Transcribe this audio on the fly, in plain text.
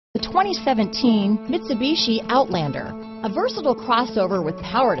2017 Mitsubishi Outlander. A versatile crossover with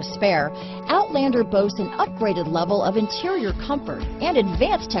power to spare, Outlander boasts an upgraded level of interior comfort and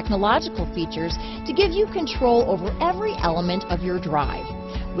advanced technological features to give you control over every element of your drive.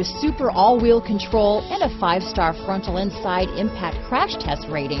 With super all-wheel control and a 5-star frontal and side impact crash test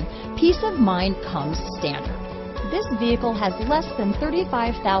rating, peace of mind comes standard. This vehicle has less than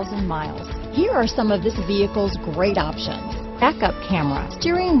 35,000 miles. Here are some of this vehicle's great options: backup camera,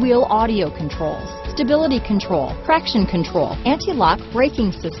 steering wheel audio controls, stability control, traction control, anti-lock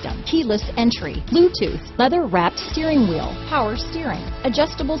braking system, keyless entry, Bluetooth, leather-wrapped steering wheel, power steering,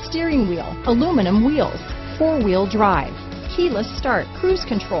 adjustable steering wheel, aluminum wheels, 4-wheel drive, keyless start, cruise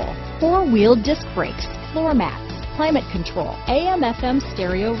control, 4-wheel disc brakes, floor mats, climate control, AM/FM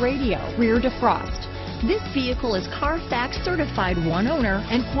stereo radio, rear defrost. This vehicle is CARFAX certified one owner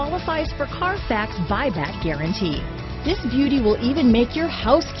and qualifies for CARFAX buyback guarantee. This beauty will even make your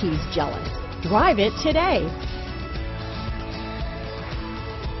house keys jealous. Drive it today.